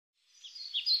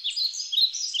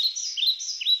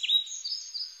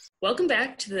Welcome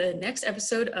back to the next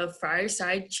episode of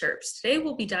Fireside Chirps. Today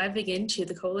we'll be diving into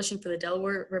the Coalition for the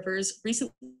Delaware River's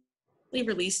recently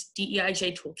released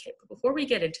DEIJ toolkit. But before we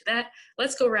get into that,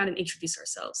 let's go around and introduce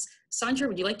ourselves. Sandra,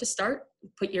 would you like to start?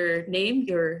 Put your name,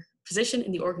 your position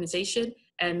in the organization,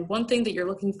 and one thing that you're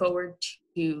looking forward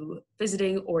to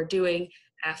visiting or doing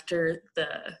after the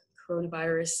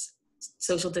coronavirus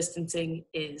social distancing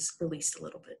is released a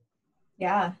little bit.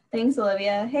 Yeah, thanks,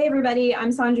 Olivia. Hey, everybody,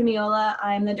 I'm Sandra Miola.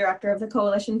 I'm the director of the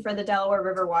Coalition for the Delaware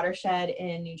River Watershed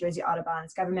in New Jersey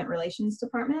Audubon's Government Relations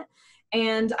Department.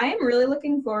 And I am really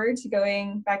looking forward to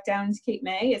going back down to Cape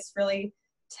May. It's really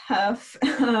tough,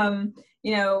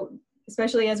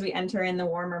 especially as we enter in the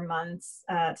warmer months,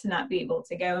 to not be able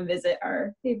to go and visit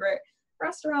our favorite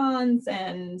restaurants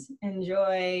and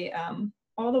enjoy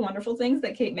all the wonderful things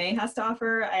that Cape May has to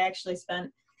offer. I actually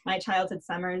spent my childhood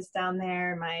summers down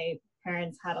there. My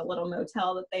parents had a little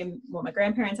motel that my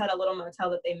grandparents had a little motel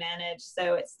that they managed.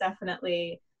 So it's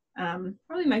definitely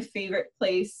probably my favorite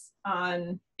place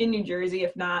in New Jersey,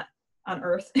 if not on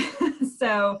earth.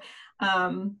 So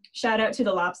shout out to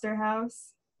the Lobster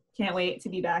House. Can't wait to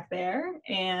be back there.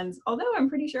 And although I'm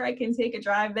pretty sure I can take a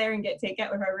drive there and get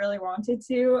takeout if I really wanted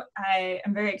to, I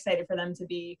am very excited for them to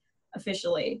be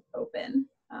officially open,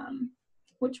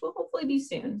 which will hopefully be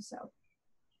soon. So.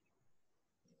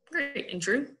 Great. And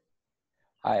Drew?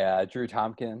 Hi, Drew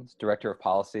Tompkins, Director of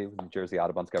Policy with New Jersey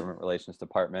Audubon's Government Relations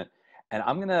Department. And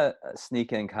I'm going to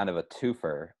sneak in kind of a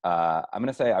twofer. I'm going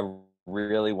to say I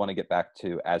really want to get back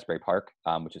to Asbury Park,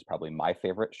 which is probably my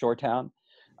favorite shore town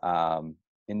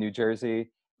in New Jersey.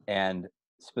 And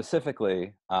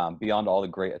specifically, beyond all the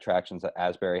great attractions that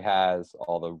Asbury has,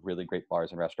 all the really great bars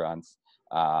and restaurants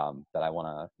that I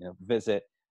want to visit,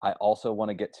 I also want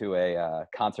to get to a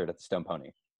concert at the Stone Pony.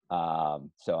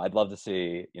 So I'd love to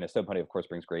see, Stone Pony, of course,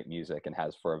 brings great music and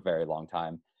has for a very long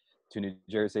time to New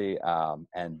Jersey.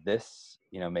 And this,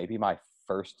 may be my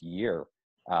first year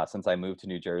since I moved to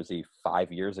New Jersey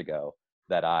 5 years ago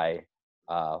that I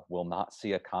will not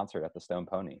see a concert at the Stone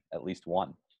Pony, at least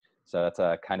one. So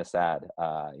that's kind of sad.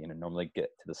 Normally get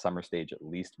to the summer stage at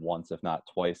least once, if not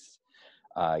twice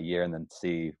a year, and then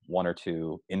see one or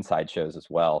two inside shows as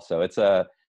well. So it's a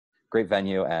great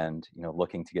venue, and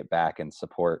looking to get back and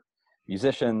support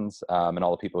musicians and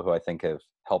all the people who I think have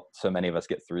helped so many of us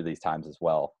get through these times as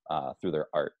well through their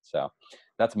art. So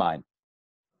that's mine.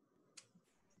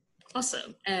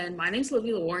 Awesome. And my name's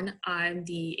Olivia Lawarn. I'm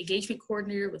the engagement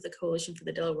coordinator with the Coalition for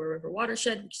the Delaware River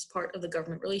Watershed, which is part of the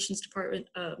Government Relations Department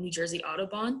of New Jersey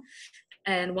Audubon.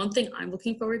 And one thing I'm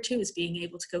looking forward to is being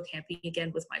able to go camping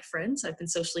again with my friends. I've been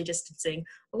socially distancing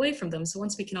away from them. So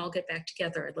once we can all get back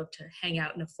together, I'd love to hang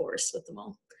out in a forest with them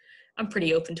all. I'm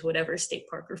pretty open to whatever state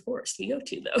park or forest we go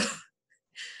to, though.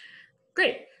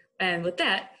 Great. And with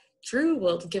that, Drew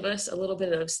will give us a little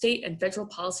bit of state and federal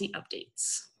policy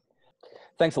updates.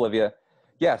 Thanks, Olivia.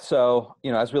 Yeah, so,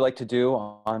 as we like to do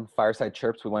on Fireside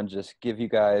Chirps, we want to just give you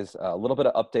guys a little bit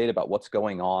of update about what's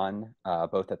going on,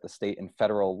 both at the state and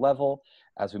federal level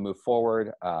as we move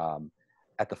forward.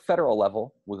 At the federal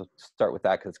level, we'll start with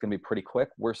that because it's going to be pretty quick.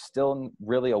 We're still in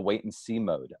really a wait and see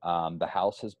mode. The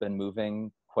House has been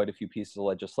moving quite a few pieces of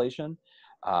legislation.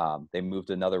 They moved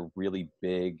another really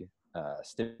big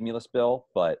stimulus bill,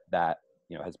 but that,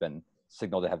 has been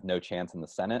signaled to have no chance in the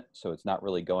Senate, so it's not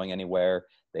really going anywhere.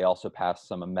 They also passed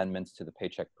some amendments to the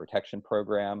Paycheck Protection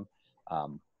Program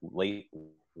late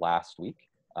last week.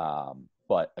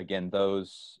 But again,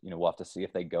 those, we'll have to see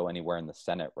if they go anywhere in the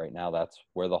Senate. Right now, that's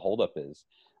where the holdup is.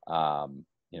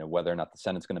 Whether or not the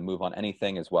Senate's going to move on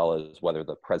anything, as well as whether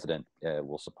the president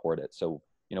will support it. So,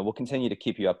 we'll continue to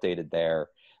keep you updated there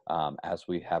as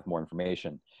we have more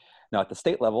information. Now, at the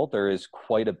state level, there is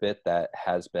quite a bit that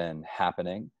has been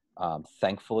happening.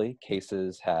 Thankfully,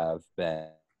 cases have been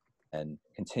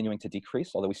continuing to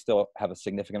decrease, although we still have a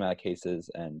significant amount of cases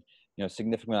and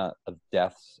significant amount of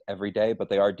deaths every day, but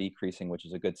they are decreasing, which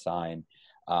is a good sign.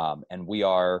 And we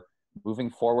are moving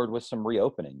forward with some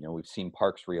reopening. We've seen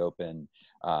parks reopen,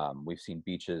 we've seen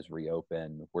beaches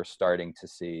reopen. We're starting to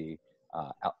see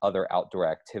other outdoor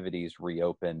activities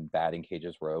reopen. Batting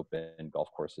cages were open, golf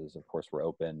courses, of course, were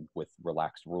open with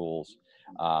relaxed rules.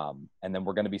 And then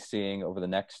we're going to be seeing over the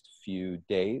next few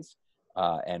days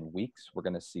and weeks, we're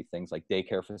going to see things like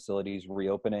daycare facilities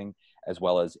reopening, as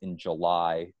well as in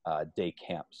July, day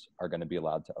camps are going to be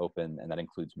allowed to open, and that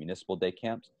includes municipal day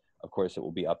camps. Of course, it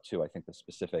will be up to, I think, the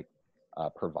specific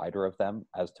provider of them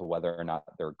as to whether or not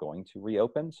they're going to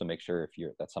reopen. So make sure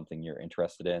if that's something you're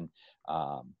interested in,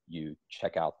 you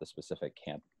check out the specific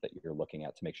camp that you're looking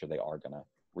at to make sure they are going to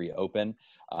reopen.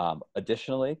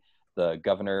 Additionally, the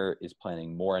governor is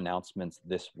planning more announcements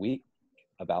this week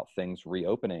about things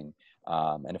reopening.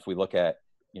 And if we look at,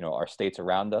 our states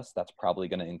around us, that's probably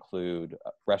going to include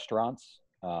restaurants,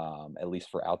 at least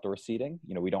for outdoor seating.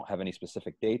 We don't have any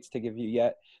specific dates to give you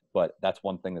yet, but that's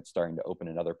one thing that's starting to open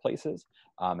in other places.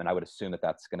 And I would assume that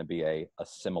that's going to be a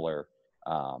similar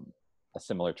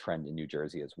trend in New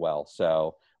Jersey as well.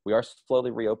 So we are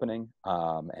slowly reopening,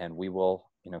 and we will,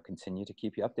 continue to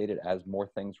keep you updated as more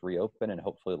things reopen, and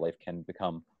hopefully life can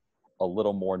become a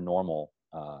little more normal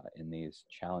in these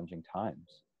challenging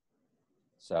times.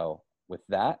 So with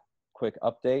that quick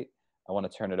update, I want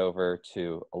to turn it over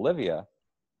to Olivia,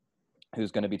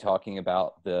 who's going to be talking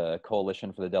about the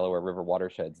Coalition for the Delaware River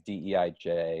Watershed's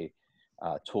DEIJ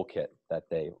toolkit that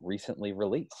they recently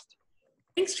released.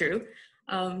 Thanks, Drew.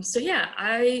 So yeah,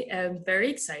 I am very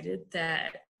excited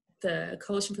that the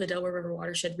Coalition for the Delaware River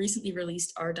Watershed recently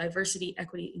released our Diversity,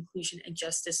 Equity, Inclusion, and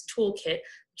Justice Toolkit,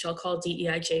 which I'll call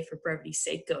DEIJ for brevity's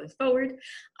sake going forward.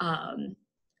 And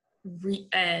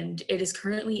it is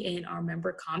currently in our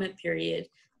member comment period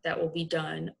that will be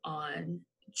done on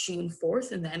June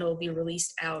 4th, and then it'll be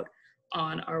released out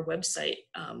on our website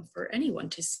for anyone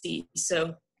to see.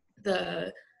 So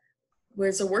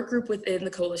there's a work group within the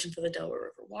Coalition for the Delaware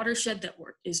River Watershed that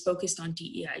is focused on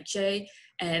DEIJ,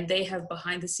 and they have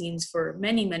behind the scenes for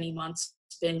many, many months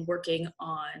been working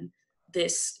on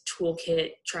this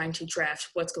toolkit, trying to draft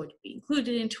what's going to be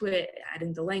included into it,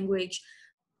 adding the language.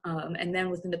 And then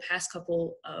within the past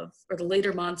the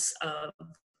later months of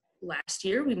last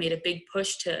year, we made a big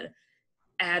push to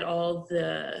add all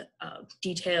the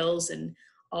details and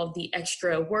all the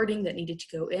extra wording that needed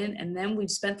to go in. And then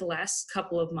we've spent the last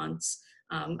couple of months,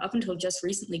 up until just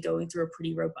recently, going through a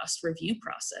pretty robust review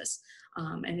process.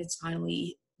 And it's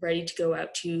finally ready to go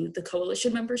out to the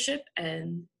coalition membership,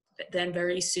 and then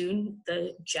very soon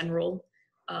the general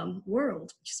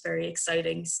world, which is very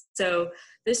exciting. So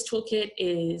this toolkit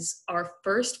is our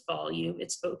first volume.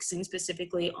 It's focusing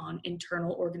specifically on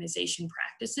internal organization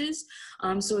practices.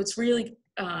 So it's really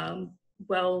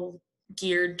well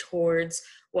geared towards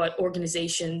what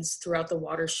organizations throughout the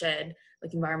watershed,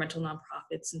 like environmental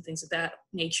nonprofits and things of that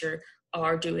nature,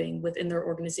 are doing within their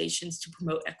organizations to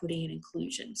promote equity and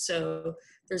inclusion. So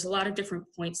there's a lot of different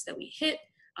points that we hit.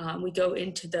 We go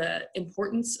into the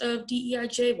importance of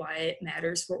DEIJ, why it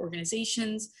matters for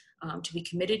organizations to be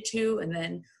committed to, and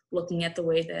then looking at the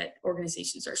way that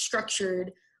organizations are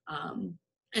structured,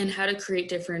 and how to create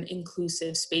different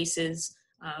inclusive spaces,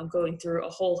 going through a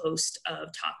whole host of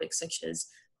topics such as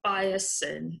bias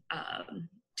and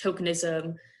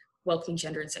tokenism, welcoming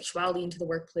gender and sexuality into the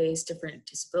workplace, different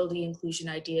disability inclusion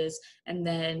ideas, and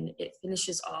then it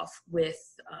finishes off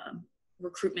with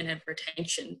recruitment and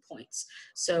retention points.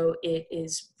 So it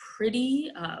is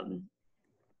pretty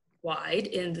wide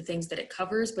in the things that it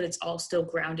covers, but it's all still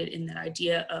grounded in that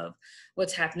idea of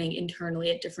what's happening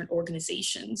internally at different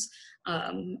organizations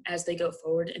as they go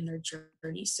forward in their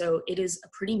journey. So it is a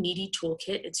pretty meaty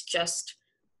toolkit. It's just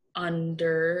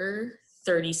under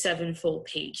 37 full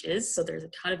pages, so there's a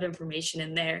ton of information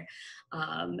in there.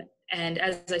 And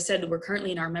as I said, we're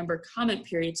currently in our member comment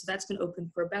period, so that's been open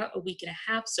for about a week and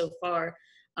a half so far.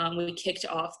 We kicked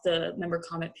off the member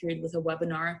comment period with a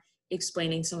webinar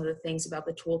explaining some of the things about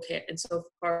the toolkit, and so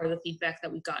far the feedback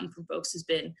that we've gotten from folks has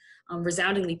been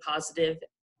resoundingly positive,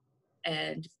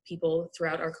 and people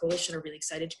throughout our coalition are really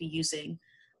excited to be using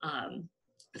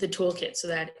the toolkit. So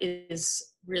that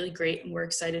is really great, and we're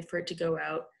excited for it to go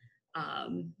out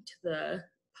to the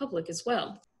public as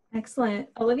well. Excellent.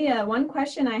 Olivia, one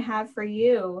question I have for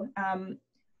you.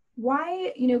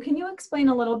 Why, can you explain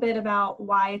a little bit about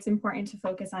why it's important to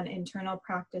focus on internal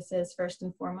practices first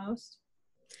and foremost?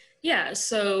 Yeah,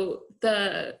 so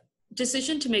the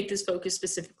decision to make this focus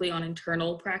specifically on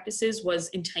internal practices was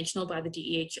intentional by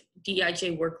the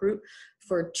DEIJ work group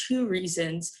for two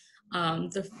reasons.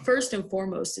 The first and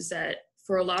foremost is that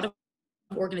for a lot of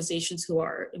organizations who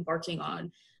are embarking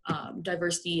on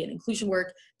diversity and inclusion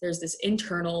work, there's this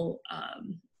internal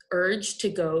urge to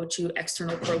go to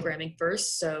external programming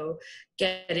first. So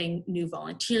getting new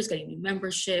volunteers, getting new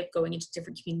membership, going into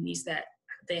different communities that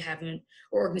they haven't,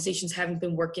 or organizations haven't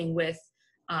been working with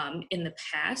in the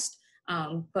past.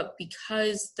 But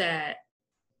because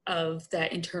of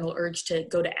that internal urge to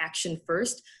go to action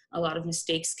first, a lot of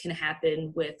mistakes can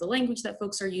happen with the language that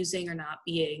folks are using, or not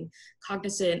being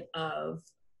cognizant of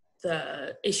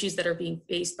the issues that are being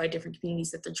faced by different communities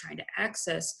that they're trying to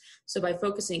access. So by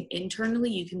focusing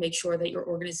internally, you can make sure that your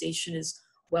organization is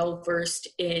well versed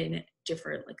in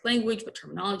different language, what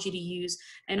terminology to use,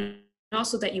 and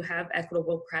also that you have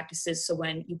equitable practices. So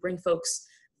when you bring folks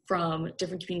from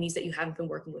different communities that you haven't been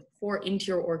working with before into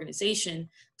your organization,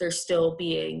 they're still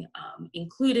being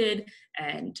included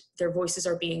and their voices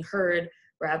are being heard,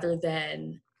 rather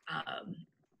than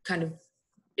kind of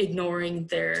ignoring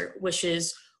their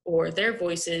wishes or their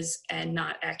voices and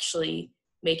not actually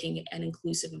making an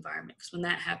inclusive environment. Because when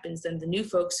that happens, then the new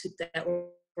folks who that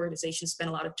organization spend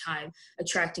a lot of time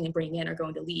attracting and bringing in are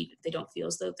going to leave if they don't feel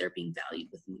as though they're being valued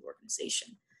within the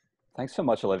organization. Thanks so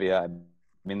much, Olivia.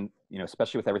 I mean,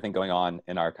 especially with everything going on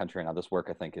in our country now, this work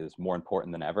I think is more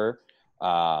important than ever.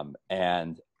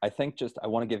 And I think I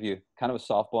want to give you kind of a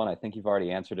softball, and I think you've already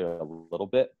answered it a little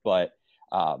bit, but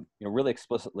really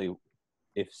explicitly,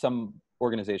 if some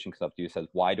organization comes up to you and says,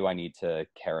 why do I need to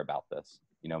care about this?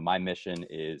 My mission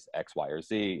is X, Y, or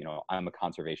Z. I'm a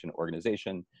conservation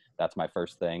organization. That's my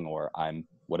first thing, or I'm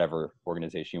whatever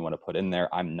organization you want to put in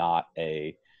there. I'm not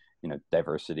a,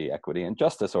 diversity, equity, and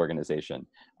justice organization.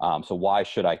 So why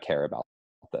should I care about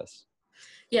this?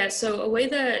 Yeah, so a way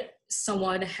that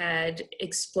someone had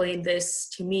explained this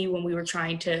to me when we were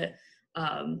trying to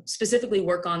specifically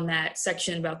work on that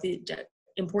section about the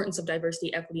importance of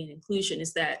diversity, equity, and inclusion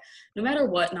is that no matter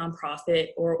what nonprofit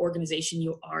or organization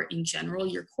you are in general,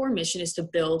 your core mission is to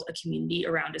build a community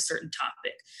around a certain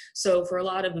topic. So for a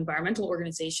lot of environmental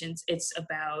organizations, it's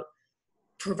about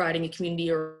providing a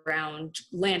community around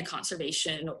land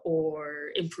conservation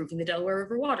or improving the Delaware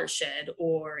River Watershed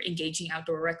or engaging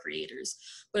outdoor recreators.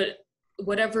 But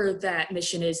whatever that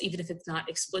mission is, even if it's not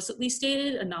explicitly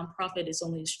stated, a nonprofit is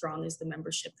only as strong as the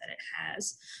membership that it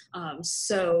has.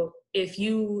 So if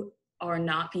you are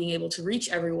not being able to reach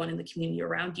everyone in the community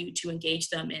around you to engage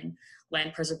them in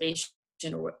land preservation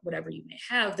or whatever you may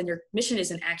have, then your mission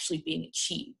isn't actually being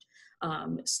achieved.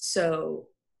 So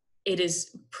it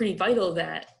is pretty vital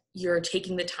that you're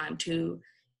taking the time to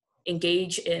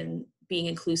engage in being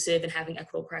inclusive and having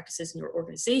equitable practices in your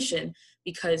organization,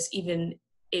 because even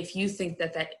if you think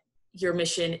that your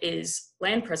mission is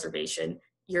land preservation,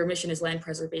 your mission is land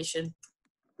preservation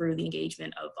through the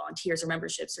engagement of volunteers or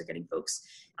memberships or getting folks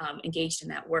engaged in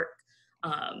that work.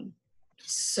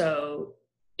 So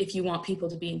if you want people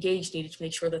to be engaged, you need to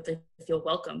make sure that they feel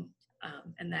welcome.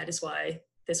 And that is why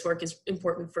this work is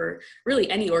important for really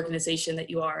any organization that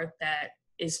you are that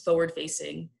is forward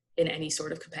facing in any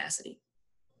sort of capacity.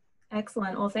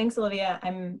 Excellent. Well, thanks, Olivia.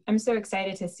 I'm so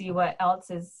excited to see what else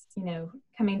is,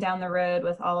 coming down the road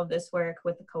with all of this work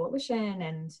with the coalition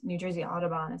and New Jersey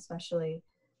Audubon, especially.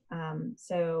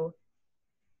 So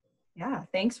yeah,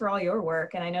 thanks for all your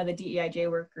work. And I know the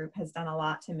DEIJ work group has done a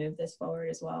lot to move this forward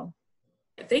as well.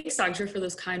 Thanks, Sandra, for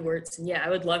those kind words. And yeah, I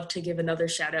would love to give another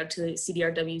shout out to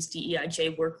CDRW's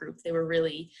DEIJ work group. They were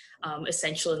really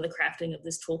essential in the crafting of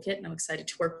this toolkit, and I'm excited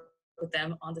to work with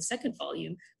them on the second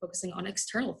volume, focusing on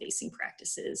external facing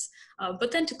practices.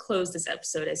 But then to close this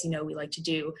episode, as you know we like to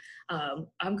do,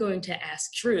 I'm going to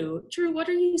ask Drew, what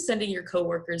are you sending your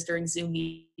coworkers during Zoom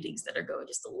meetings that are going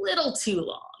just a little too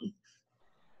long?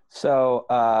 So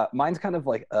mine's kind of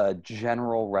like a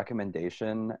general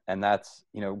recommendation, and that's,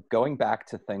 going back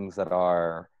to things that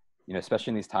are,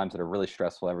 especially in these times that are really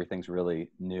stressful, everything's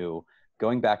really new,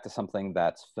 going back to something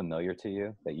that's familiar to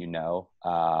you, that you know.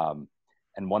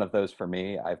 And one of those for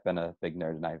me, I've been a big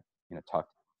nerd, and I've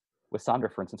talked with Sandra,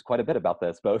 for instance, quite a bit about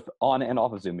this, both on and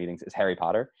off of Zoom meetings, is Harry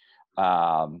Potter.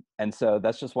 And so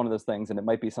that's just one of those things, and it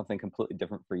might be something completely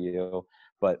different for you,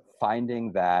 but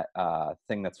finding that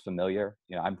thing that's familiar.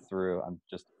 I'm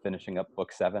just finishing up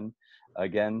book 7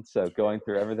 again, so going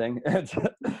through everything, and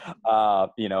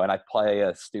I play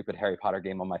a stupid Harry Potter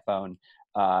game on my phone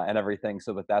and everything,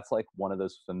 so that's like one of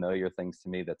those familiar things to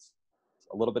me that's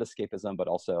a little bit escapism, but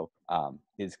also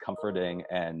is comforting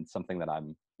and something that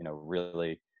I'm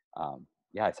really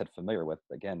I said familiar with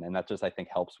again, and that just I think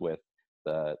helps with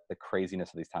the craziness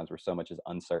of these times where so much is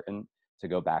uncertain, to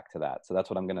go back to that. So that's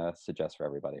what I'm going to suggest for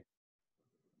everybody.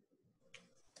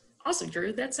 Awesome,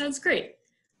 Drew. That sounds great.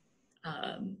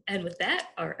 And with that,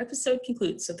 our episode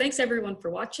concludes. So thanks everyone for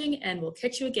watching, and we'll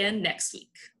catch you again next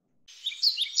week.